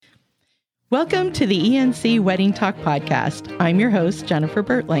Welcome to the ENC Wedding Talk podcast. I'm your host, Jennifer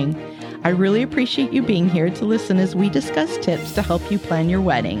Bertling. I really appreciate you being here to listen as we discuss tips to help you plan your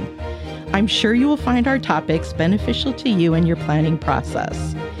wedding. I'm sure you will find our topics beneficial to you in your planning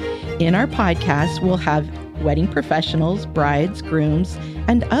process. In our podcast, we'll have wedding professionals, brides, grooms,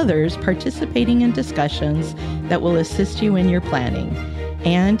 and others participating in discussions that will assist you in your planning.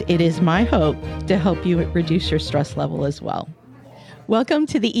 And it is my hope to help you reduce your stress level as well. Welcome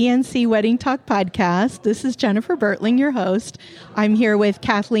to the ENC Wedding Talk podcast. This is Jennifer Bertling, your host. I'm here with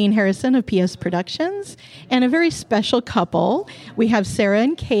Kathleen Harrison of PS Productions and a very special couple. We have Sarah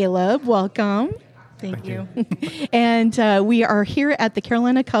and Caleb. Welcome. Thank you. And we are here at the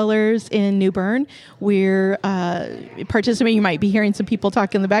Carolina Colors in New Bern. We're participating. You might be hearing some people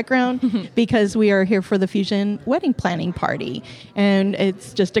talk in the background because we are here for the Fusion Wedding Planning Party. And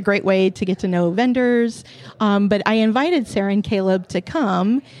it's just a great way to get to know vendors. But I invited Sarah and Caleb to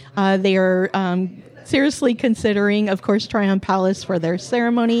come. They are seriously considering, of course, Tryon Palace for their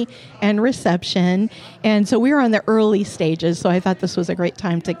ceremony and reception. And so we were on the early stages, so I thought this was a great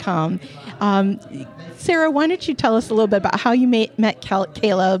time to come. Sarah, why don't you tell us a little bit about how you met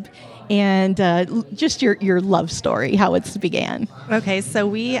Caleb and just your love story, how it began. Okay, so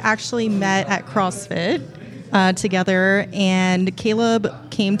we actually met at CrossFit together, and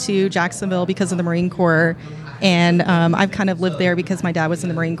Caleb came to Jacksonville because of the Marine Corps. And I've kind of lived there because my dad was in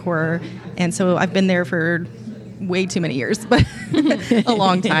the Marine Corps. And so I've been there for way too many years, but a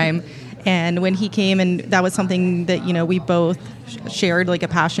long time. And when he came, and that was something that, you know, we both shared like a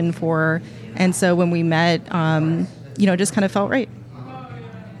passion for. And so when we met, you know, it just kind of felt right.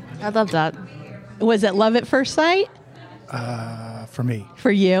 I love that. Was it love at first sight? For me.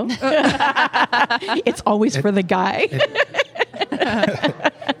 For you? It's always for the guy.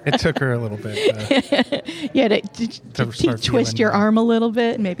 It took her a little bit. You had to twist your arm a little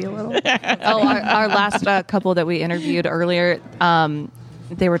bit? Maybe a little. Our last couple that we interviewed earlier,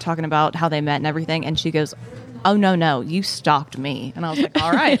 they were talking about how they met and everything, and she goes, "Oh, no, you stalked me." And I was like,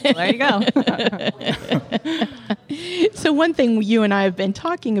 all right, well, there you go. So one thing you and I have been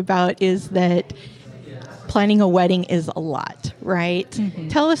talking about is that planning a wedding is a lot, right? Mm-hmm.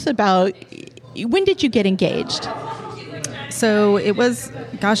 Tell us about, when did you get engaged? So it was,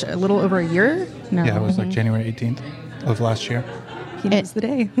 a little over a year. No. Yeah, it was like January 18th of last year. He knows the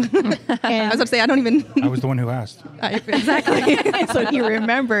day. I was about to say, I don't even... I was the one who asked. Exactly. So he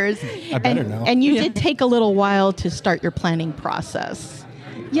remembers. I better know. And you did take a little while to start your planning process.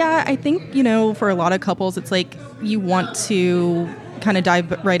 Yeah, I think, you know, for a lot of couples, it's like you want to kind of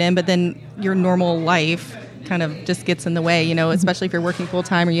dive right in, but then your normal life kind of just gets in the way, you know, especially if you're working full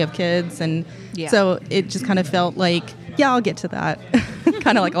time or you have kids. And so it just kind of felt like, yeah, I'll get to that.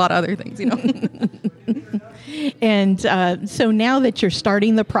 Kind of like a lot of other things, you know. And so now that you're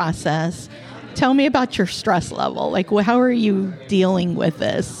starting the process, tell me about your stress level. Like, how are you dealing with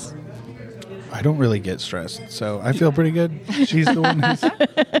this? I don't really get stressed, so I feel pretty good. She's the one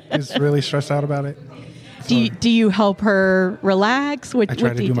who's really stressed out about it. So do you help her relax? I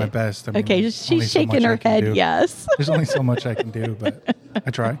try to do my best. I mean, okay, she's shaking her head, yes. There's only so much I can do, but I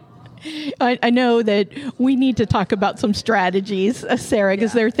try. I know that we need to talk about some strategies, Sarah,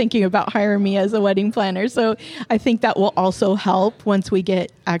 because they're thinking about hiring me as a wedding planner. So I think that will also help once we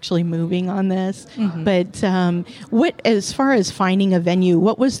get actually moving on this. Mm-hmm. But as far as finding a venue,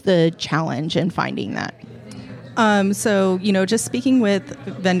 what was the challenge in finding that? So, you know, just speaking with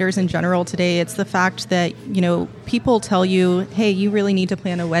vendors in general today, it's the fact that, you know, people tell you, hey, you really need to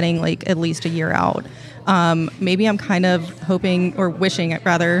plan a wedding like at least a year out. Maybe I'm kind of hoping or wishing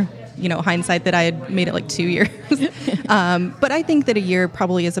rather, you know, hindsight that I had made it like 2 years. But I think that a year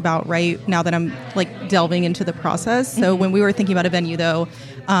probably is about right now that I'm like delving into the process. So when we were thinking about a venue though,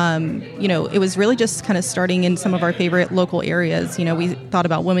 you know, it was really just kind of starting in some of our favorite local areas. You know, we thought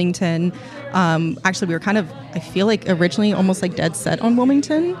about Wilmington. Actually, we were kind of, I feel like originally almost like dead set on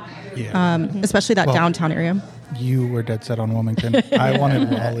Wilmington, especially that downtown area. You were dead set on Wilmington. I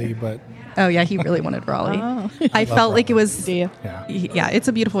wanted Raleigh, but... Oh, yeah, he really wanted Raleigh. Oh. I felt like it was... Yeah, it's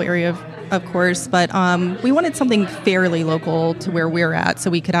a beautiful area, of course, but we wanted something fairly local to where we're at so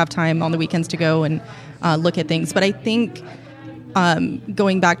we could have time on the weekends to go and look at things. But I think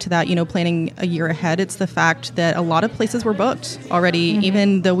going back to that, you know, planning a year ahead, it's the fact that a lot of places were booked already,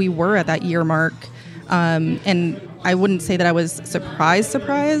 even though we were at that year mark. And I wouldn't say that I was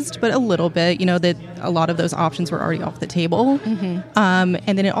surprised, but a little bit, you know, that a lot of those options were already off the table. Mm-hmm.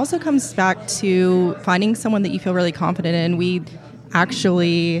 And then it also comes back to finding someone that you feel really confident in. We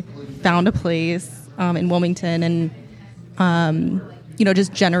actually found a place in Wilmington, and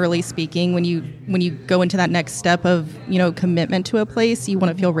just generally speaking, when you go into that next step of, commitment to a place, you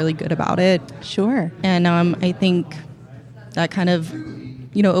want to feel really good about it. Sure. And I think that kind of,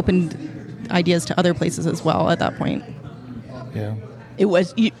 opened ideas to other places as well at that point. Yeah. It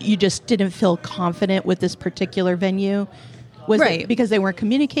was, you just didn't feel confident with this particular venue? Was Right. it because they weren't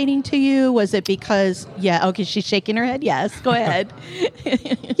communicating to you? Was it because, okay, she's shaking her head. Yes, go ahead.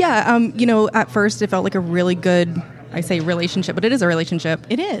 Yeah. At first it felt like a really good, I say relationship, but it is a relationship.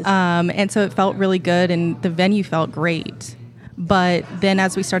 It is. And so it felt really good and the venue felt great. But then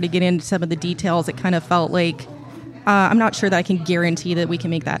as we started getting into some of the details, it kind of felt like, I'm not sure that I can guarantee that we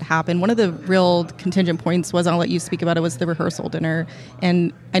can make that happen. One of the real contingent points was, I'll let you speak about it, was the rehearsal dinner.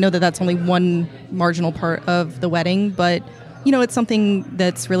 And I know that that's only one marginal part of the wedding, but it's something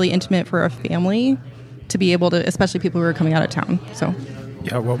that's really intimate for a family to be able to, especially people who are coming out of town. So,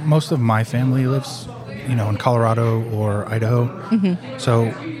 Yeah, well, most of my family lives, in Colorado or Idaho. Mm-hmm. So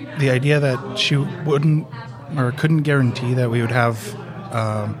the idea that she wouldn't or couldn't guarantee that we would have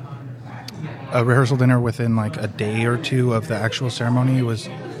a rehearsal dinner within like a day or two of the actual ceremony was...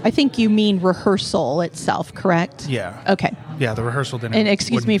 I think you mean rehearsal itself, correct? Yeah. Okay. Yeah, the rehearsal dinner. And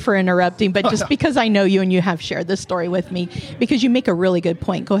excuse me for interrupting, but just because I know you and you have shared this story with me, because you make a really good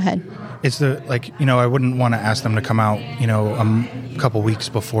point. Go ahead. It's I wouldn't want to ask them to come out, a couple weeks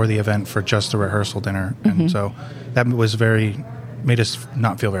before the event for just a rehearsal dinner. Mm-hmm. And so that made us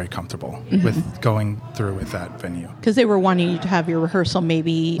not feel very comfortable Mm-hmm. with going through with that venue. Because they were wanting you to have your rehearsal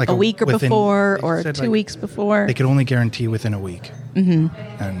maybe Like a week or before they or said, 2 weeks before. They could only guarantee within a week. Mm-hmm.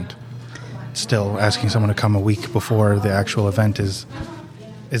 And still asking someone to come a week before the actual event is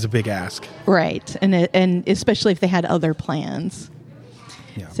a big ask. Right. And especially if they had other plans.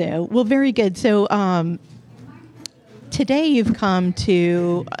 Yeah. So, well, very good. So, today you've come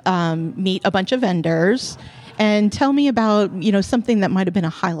to meet a bunch of vendors and tell me about, something that might have been a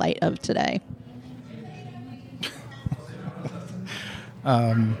highlight of today.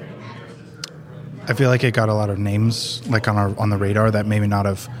 I feel like it got a lot of names like on the radar that maybe not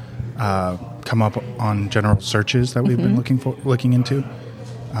have come up on general searches that we've been looking into.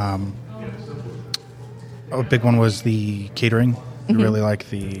 A big one was the catering. I really like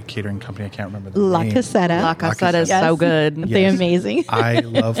the catering company. I can't remember the La name. Casetta. La Casetta is Yes. so good. They're amazing. I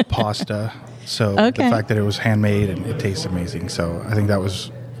love pasta, so the Okay. fact that it was handmade and it tastes amazing. So I think that was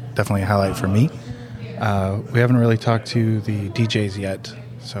definitely a highlight for me. We haven't really talked to the DJs yet,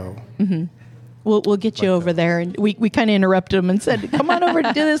 so We'll get you over there. And we kind of interrupted them and said, come on over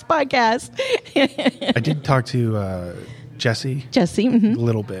to do this podcast. I did talk to Jesse Jesse, a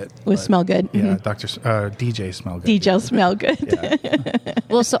little bit. would but smell good. Yeah, DJ smell good. DJ smell good. Yeah.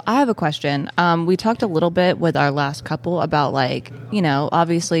 Well, so I have a question. We talked a little bit with our last couple about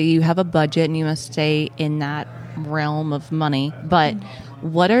obviously you have a budget and you must stay in that realm of money. But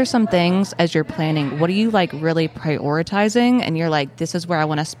what are some things as you're planning? What are you really prioritizing? And you're like, this is where I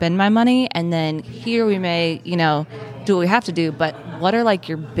want to spend my money. And then here we may, do what we have to do. But what are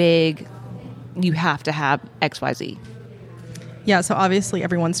your big, you have to have XYZ? Yeah, so obviously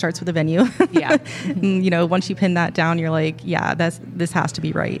everyone starts with a venue. Yeah. Once you pin that down, you're like, yeah, this has to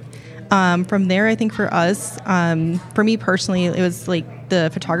be right. From there, I think for us, for me personally, it was the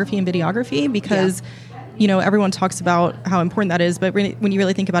photography and videography because, everyone talks about how important that is, but when you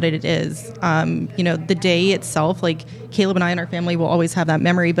really think about it, it is. The day itself, Caleb and I and our family will always have that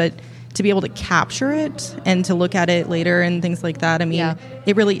memory, but to be able to capture it and to look at it later and things like that,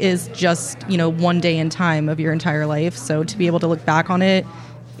 it really is just, one day in time of your entire life. So to be able to look back on it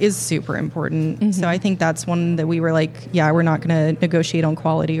is super important. Mm-hmm. So I think that's one that we were like, yeah, we're not going to negotiate on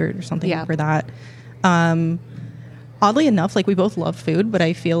quality or something for that. Oddly enough, we both love food, but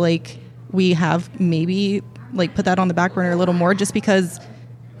I feel like we have maybe put that on the back burner a little more just because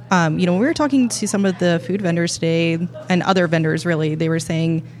when we were talking to some of the food vendors today and other vendors, really, they were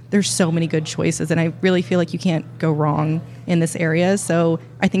saying there's so many good choices. And I really feel like you can't go wrong in this area. So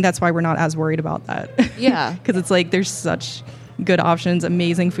I think that's why we're not as worried about that. Yeah. Because it's there's such good options,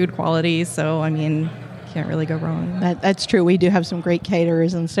 amazing food quality. So, can't really go wrong. That's true. We do have some great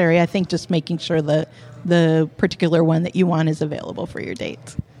caterers in this area. I think just making sure the particular one that you want is available for your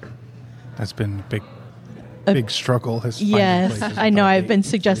dates. That's been a big struggle. Yes, I know. I've been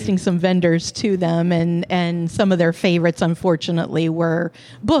suggesting some vendors to them, and some of their favorites, unfortunately, were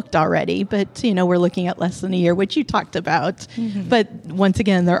booked already. But we're looking at less than a year, which you talked about. Mm-hmm. But once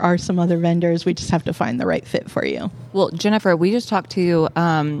again, there are some other vendors. We just have to find the right fit for you. Well, Jennifer, we just talked to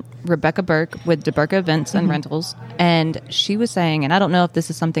Rebecca Burke with DeBurke Events and Rentals, and she was saying, and I don't know if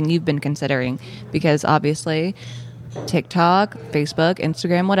this is something you've been considering, because obviously TikTok, Facebook,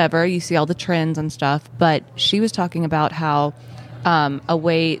 Instagram, whatever, you see all the trends and stuff, but she was talking about how a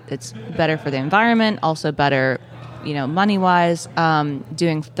way that's better for the environment, also better, money-wise,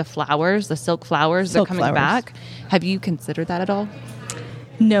 doing the flowers, the silk flowers, they're coming back. Have you considered that at all?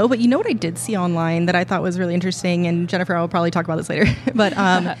 No, but you know what I did see online that I thought was really interesting, and Jennifer, I will probably talk about this later, but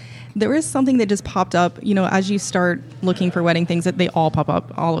there was something that just popped up, as you start looking for wedding things, that they all pop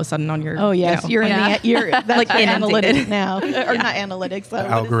up all of a sudden on your... Oh, yes. You're that's like analytics now. Or not analytics.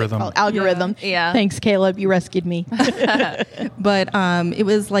 Algorithm. Algorithm. Yeah. Thanks, Caleb. You rescued me. But it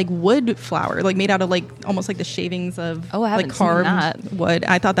was like wood flower, like made out of like almost like the shavings of I haven't like carved seen that. wood.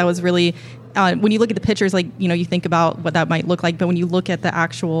 I thought that was really... when you look at the pictures, like, you think about what that might look like, but when you look at the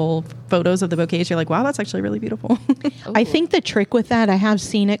actual photos of the bouquets, you're like, wow, that's actually really beautiful. I think the trick with that, I have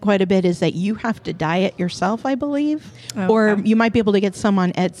seen it quite a bit, is that you have to dye it yourself, I believe. Or you might be able to get some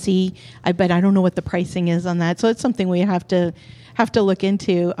on Etsy. But I don't know what the pricing is on that. So it's something we have to look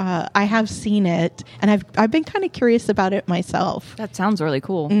into. I have seen it, and I've been kind of curious about it myself. That sounds really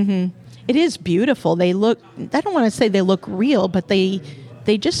cool. Mm-hmm. It is beautiful. They look, I don't want to say they look real, but they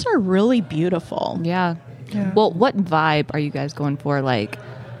just are really beautiful. Yeah. Well, what vibe are you guys going for? Like,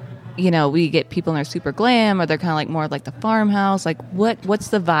 we get people and they're super glam, or they're kind of like more like the farmhouse. Like, what's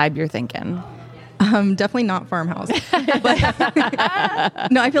the vibe you're thinking? Definitely not farmhouse. But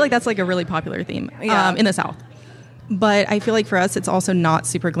no, I feel like that's like a really popular theme in the South. But I feel like for us, it's also not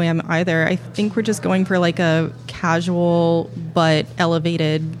super glam either. I think we're just going for like a casual but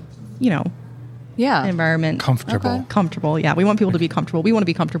elevated, environment. Comfortable. Yeah. We want people to be comfortable. We want to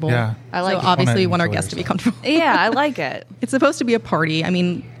be comfortable. Yeah. I like so it. obviously we want our guests to be comfortable. Yeah, I like it. It's supposed to be a party. I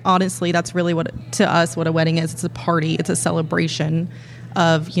mean, honestly, that's really what a wedding is. It's a party. It's a celebration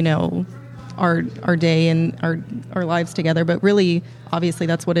of, our day and our lives together. But really, obviously,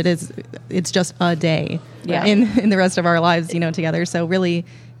 that's what it is. It's just a day in the rest of our lives, together. So really,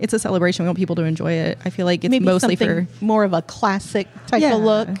 it's a celebration. We want people to enjoy it. I feel like it's maybe mostly for more of a classic type of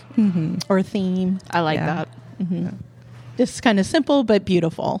look or theme. I like that. Mm-hmm. Just kind of simple but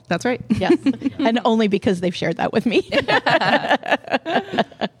beautiful. That's right. Yes. And only because they've shared that with me.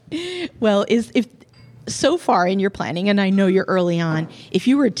 Well, if so far in your planning, and I know you're early on, if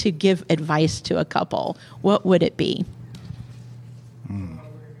you were to give advice to a couple, what would it be?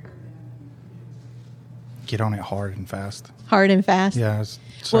 Get on it hard and fast. Hard and fast? Yeah.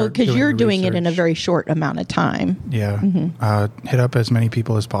 Well, because you're doing it in a very short amount of time. Yeah. Mm-hmm. Hit up as many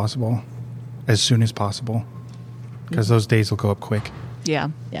people as possible, as soon as possible, because those days will go up quick. Yeah.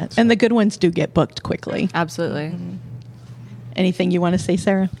 Yeah. So. And the good ones do get booked quickly. Absolutely. Mm-hmm. Anything you want to say,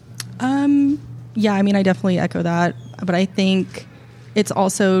 Sarah? Yeah, I mean, I definitely echo that. But I think it's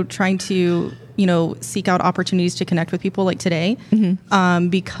also trying to, seek out opportunities to connect with people like today. Mm-hmm.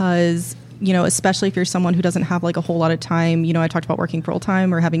 Because, especially if you're someone who doesn't have like a whole lot of time, I talked about working full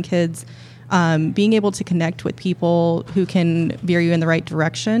time or having kids, being able to connect with people who can veer you in the right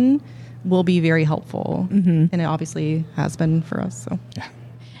direction will be very helpful. Mm-hmm. And it obviously has been for us. So, yeah.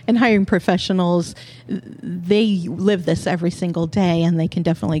 And hiring professionals, they live this every single day, and they can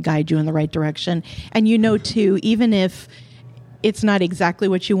definitely guide you in the right direction. And too, even if it's not exactly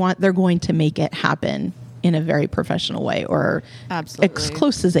what you want, they're going to make it happen in a very professional way, or absolutely as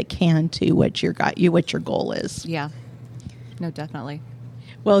close as it can to what your goal is. Yeah. No, definitely.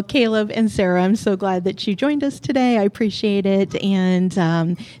 Well, Caleb and Sarah, I'm so glad that you joined us today. I appreciate it. And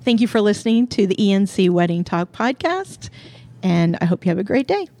thank you for listening to the ENC Wedding Talk podcast. And I hope you have a great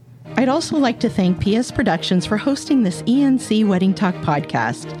day. I'd also like to thank PS Productions for hosting this ENC Wedding Talk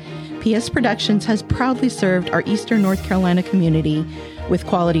podcast. PS Productions has proudly served our Eastern North Carolina community with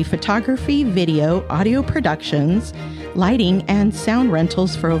quality photography, video, audio productions, lighting, and sound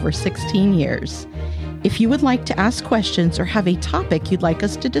rentals for over 16 years. If you would like to ask questions or have a topic you'd like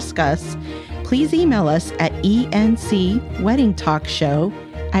us to discuss, please email us at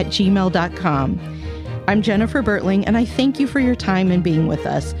encweddingtalkshow@gmail.com. I'm Jennifer Bertling, and I thank you for your time and being with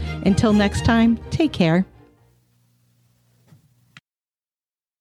us. Until next time, take care.